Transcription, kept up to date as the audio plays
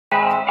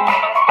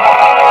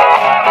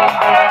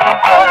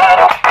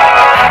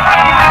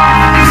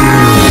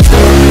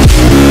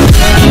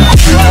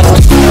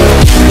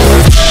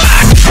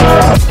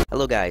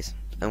Hello guys,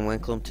 and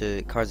welcome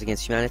to Cards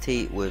Against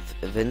Humanity with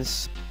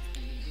Vince,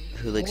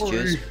 who likes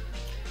Jews.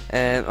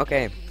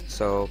 Okay,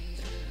 so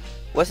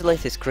what's the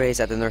latest craze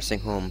at the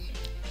nursing home?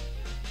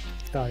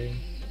 Dying.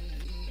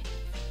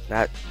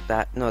 That's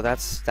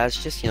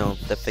just, you know,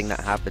 the thing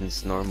that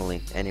happens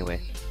normally anyway.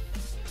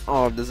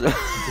 Oh, this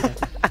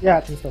Yeah,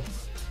 I think so.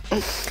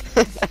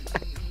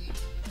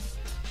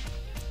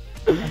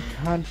 I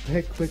can't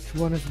pick which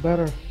one is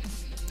better.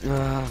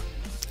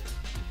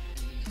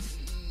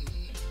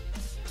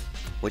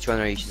 Which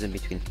one are you choosing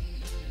between?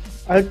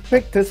 I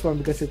picked this one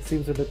because it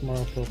seems a bit more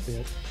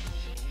appropriate.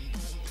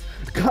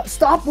 God,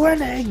 stop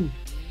winning!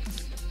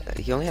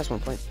 He only has 1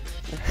 point.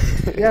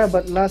 Yeah,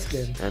 but last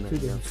game, I know, 2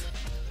 games.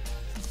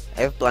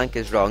 If blank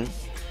is wrong,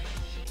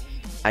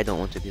 I don't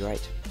want to be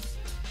right.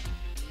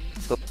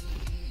 Let's go.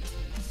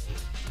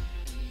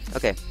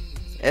 Okay.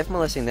 If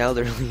molesting the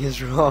elderly is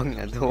wrong,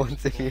 I don't want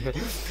to be.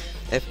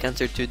 If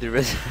cancer to the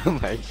wrist, oh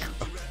my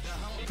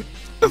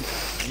god.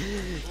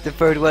 The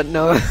third one,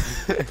 no.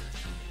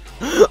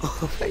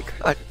 Oh my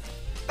god.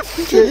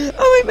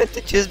 Oh, I meant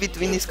to choose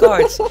between these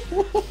cards.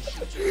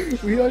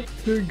 We are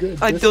too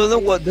good. I don't know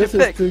what to pick.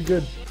 This is too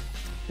good.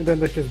 And then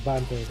there's just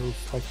banter.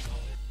 It's like...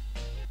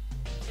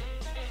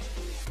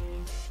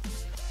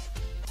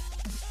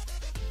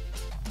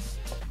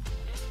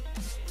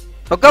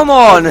 Oh, come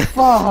on!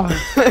 Fuck!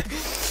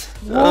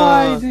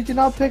 Why did you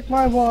not pick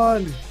my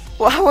one?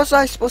 Well, how was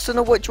I supposed to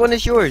know which one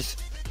is yours?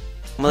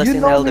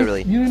 Molesting the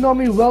elderly. You know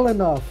me well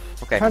enough.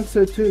 Okay.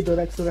 Cancer 2, the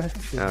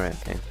resurrection. Alright,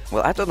 okay.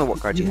 Well, I don't know what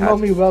card you You have. know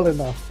me well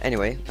enough.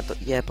 Anyway,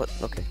 yeah, but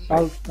okay.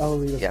 I'll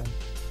read it. Yeah.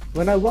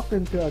 When I walked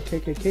into a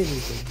KKK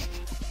meeting,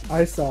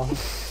 I saw.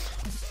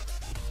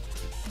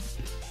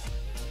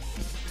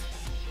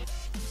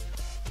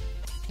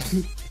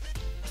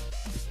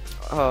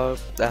 I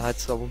had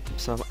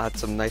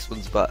some nice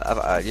ones, but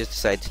I just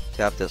decided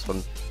to have this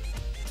one.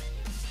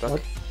 Duck,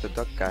 What? the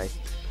duck guy.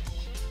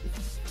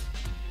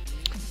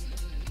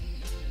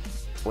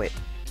 Wait,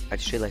 I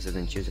just realized I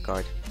didn't choose a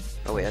card.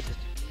 Oh wait, I did.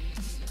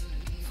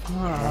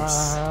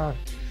 Ah.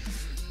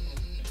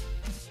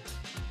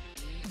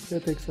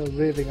 Critics are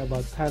raving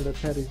about Tyler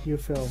Perry's new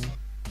film.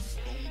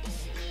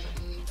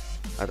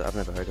 I've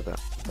never heard of that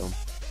film.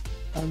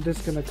 I'm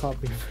just gonna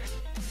copy it.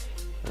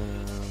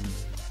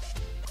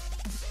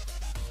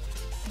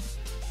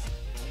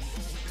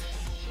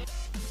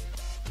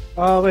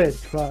 Oh wait,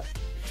 try.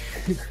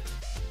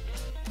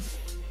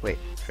 Wait,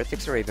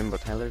 critics are raving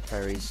about Tyler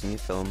Perry's new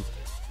film.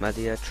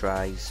 Madea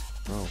tries.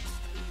 Oh.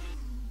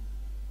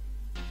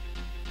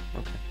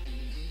 Okay.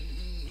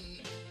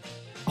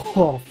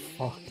 Oh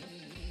fuck.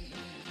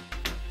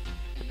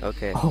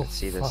 Okay, Oh, let's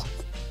see this. fuck.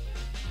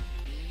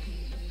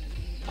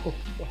 Oh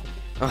fuck.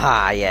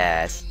 Ah,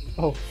 yes.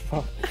 Oh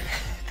fuck.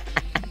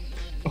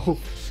 Oh.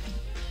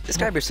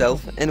 Describe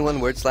yourself in one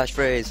word /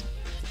 phrase.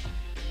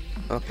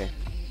 Okay.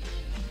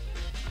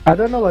 I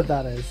don't know what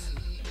that is.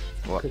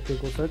 What? Quick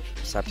Google search.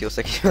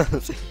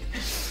 Sapiosexuality.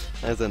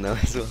 I don't know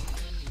as well.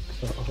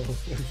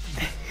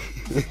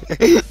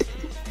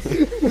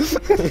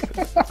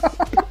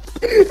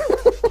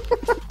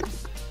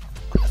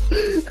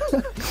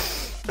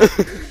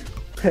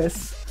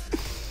 Piss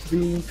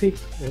being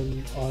picked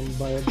on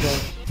by a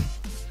dog.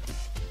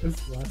 This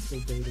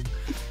masturbating.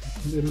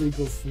 An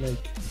illegal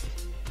snake.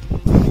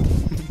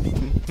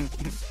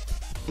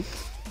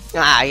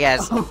 Ah,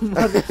 yes. Oh,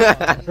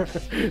 motherfucker.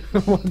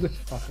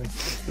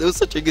 Motherfucker. That was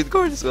such a good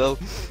card as well.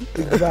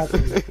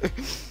 Exactly.